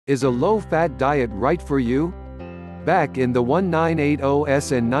Is a low-fat diet right for you? Back in the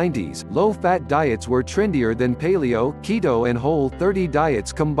 1980s and 90s, low-fat diets were trendier than paleo, keto and Whole30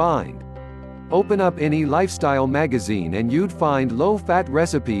 diets combined. Open up any lifestyle magazine and you'd find low-fat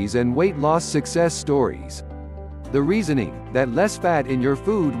recipes and weight loss success stories. The reasoning, that less fat in your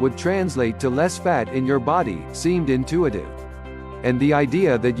food would translate to less fat in your body, seemed intuitive. And the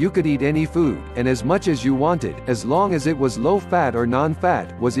idea that you could eat any food, and as much as you wanted, as long as it was low-fat or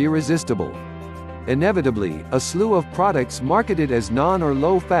non-fat, was irresistible. Inevitably, a slew of products marketed as non- or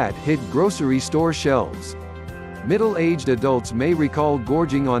low-fat hit grocery store shelves. Middle-aged adults may recall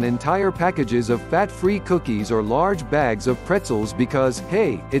gorging on entire packages of fat-free cookies or large bags of pretzels because,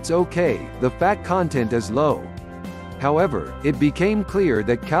 hey, it's okay, the fat content is low. However, it became clear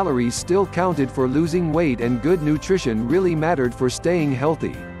that calories still counted for losing weight and good nutrition really mattered for staying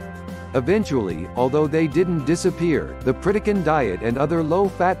healthy. Eventually, although they didn't disappear, the Pritikin diet and other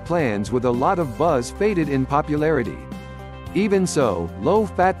low-fat plans with a lot of buzz faded in popularity. Even so,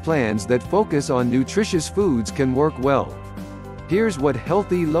 low-fat plans that focus on nutritious foods can work well. Here's what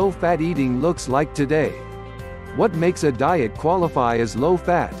healthy low-fat eating looks like today. What makes a diet qualify as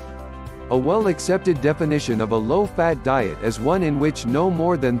low-fat? A well-accepted definition of a low-fat diet is one in which no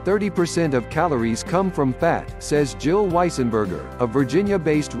more than 30% of calories come from fat, says Jill Weissenberger, a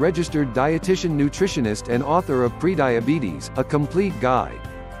Virginia-based registered dietitian nutritionist and author of Prediabetes, A Complete Guide.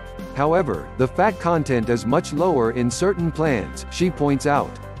 However, the fat content is much lower in certain plans, she points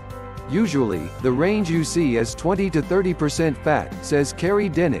out. Usually, the range you see is 20 to 30% fat, says Carrie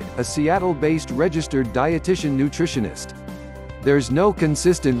Dennett, a Seattle-based registered dietitian nutritionist. There's no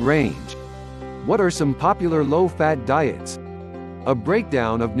consistent range. What are some popular low-fat diets? A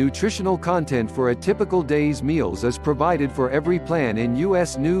breakdown of nutritional content for a typical day's meals is provided for every plan in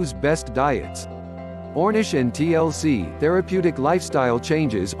U.S. News Best Diets. Ornish and TLC, Therapeutic Lifestyle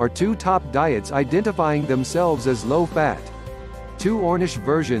Changes, are two top diets identifying themselves as low-fat. Two Ornish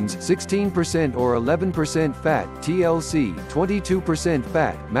versions, 16% or 11% fat, TLC, 22%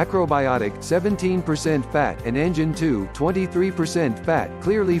 fat, Macrobiotic, 17% fat, and Engine 2, 23% fat,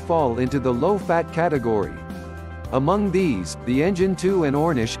 clearly fall into the low-fat category. Among these, the Engine 2 and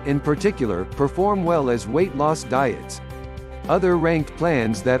Ornish, in particular, perform well as weight loss diets. Other ranked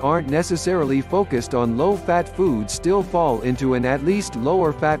plans that aren't necessarily focused on low-fat foods still fall into an at least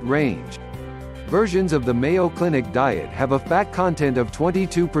lower fat range. Versions of the Mayo Clinic diet have a fat content of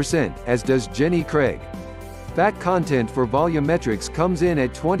 22%, as does Jenny Craig. Fat content for volumetrics comes in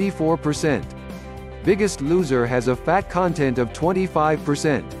at 24%. Biggest Loser has a fat content of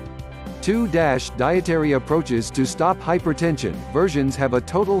 25%. Two Dietary Approaches to Stop Hypertension versions have a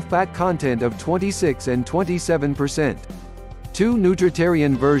total fat content of 26 and 27%. Two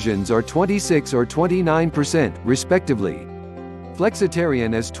Nutritarian versions are 26 or 29%, respectively.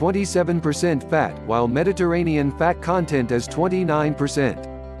 Flexitarian is 27% fat, while Mediterranean fat content is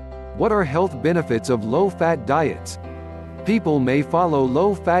 29%. What are health benefits of low-fat diets? People may follow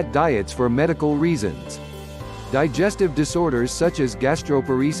low-fat diets for medical reasons. Digestive disorders such as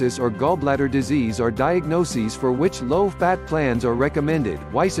gastroparesis or gallbladder disease are diagnoses for which low-fat plans are recommended,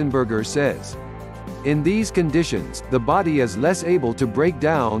 Weissenberger says. In these conditions, the body is less able to break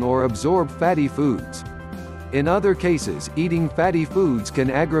down or absorb fatty foods. In other cases, eating fatty foods can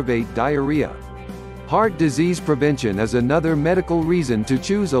aggravate diarrhea. Heart disease prevention is another medical reason to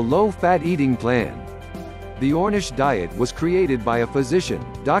choose a low-fat eating plan. The Ornish diet was created by a physician,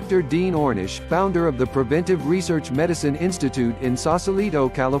 Dr. Dean Ornish, founder of the Preventive Research Medicine Institute in Sausalito,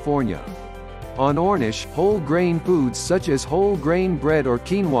 California. On Ornish, whole-grain foods such as whole-grain bread or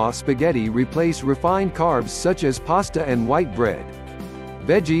quinoa spaghetti replace refined carbs such as pasta and white bread.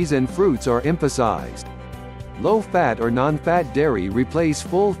 Veggies and fruits are emphasized. Low-fat or non-fat dairy replace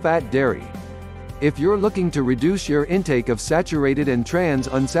full-fat dairy. If you're looking to reduce your intake of saturated and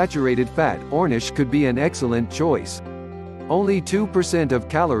trans-unsaturated fat, Ornish could be an excellent choice. Only 2% of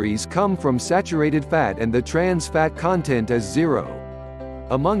calories come from saturated fat and the trans fat content is 0.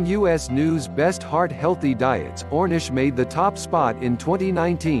 Among U.S. News Best Heart-Healthy Diets, Ornish made the top spot in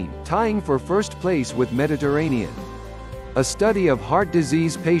 2019, tying for first place with Mediterranean. A study of heart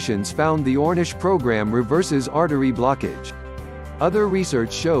disease patients found the Ornish program reverses artery blockage. Other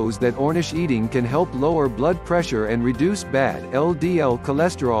research shows that Ornish eating can help lower blood pressure and reduce bad LDL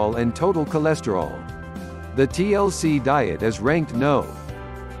cholesterol and total cholesterol. The TLC diet is ranked No.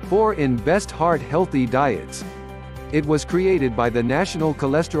 4 in Best Heart-Healthy Diets. It was created by the National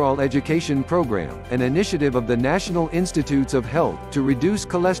Cholesterol Education Program, an initiative of the National Institutes of Health, to reduce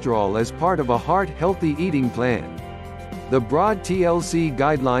cholesterol as part of a heart-healthy eating plan. The broad TLC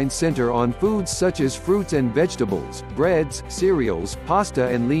guidelines center on foods such as fruits and vegetables, breads, cereals, pasta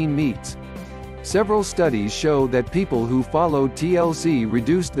and lean meats. Several studies show that people who followed TLC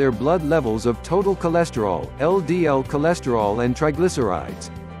reduced their blood levels of total cholesterol, LDL cholesterol and triglycerides.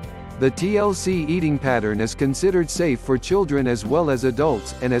 The TLC eating pattern is considered safe for children as well as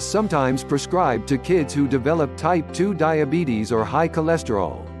adults, and is sometimes prescribed to kids who develop type 2 diabetes or high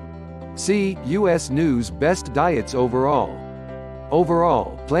cholesterol. See U.S. News Best Diets Overall.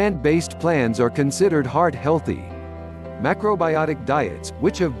 Overall, plant-based plans are considered heart-healthy. Macrobiotic diets,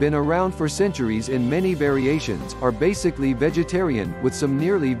 which have been around for centuries in many variations, are basically vegetarian, with some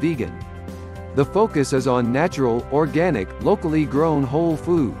nearly vegan. The focus is on natural, organic, locally grown whole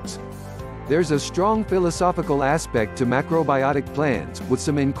foods. There's a strong philosophical aspect to macrobiotic plans, with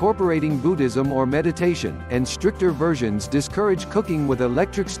some incorporating Buddhism or meditation, and stricter versions discourage cooking with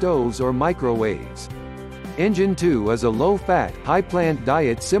electric stoves or microwaves. Engine 2 is a low-fat, high-plant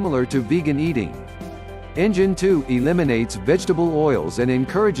diet similar to vegan eating. Engine 2 eliminates vegetable oils and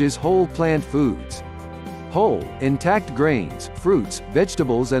encourages whole plant foods. Whole, intact grains, fruits,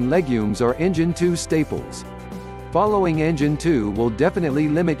 vegetables and legumes are Engine 2 staples. Following Engine 2 will definitely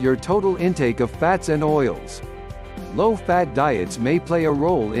limit your total intake of fats and oils. Low-fat diets may play a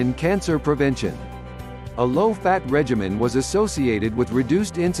role in cancer prevention. A low-fat regimen was associated with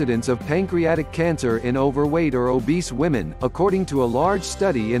reduced incidence of pancreatic cancer in overweight or obese women, according to a large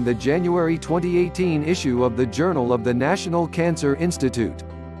study in the January 2018 issue of the Journal of the National Cancer Institute.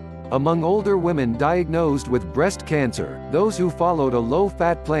 Among older women diagnosed with breast cancer, those who followed a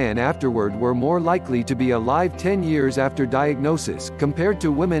low-fat plan afterward were more likely to be alive 10 years after diagnosis, compared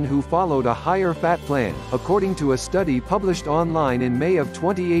to women who followed a higher fat plan, according to a study published online in May of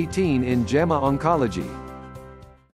 2018 in JAMA Oncology.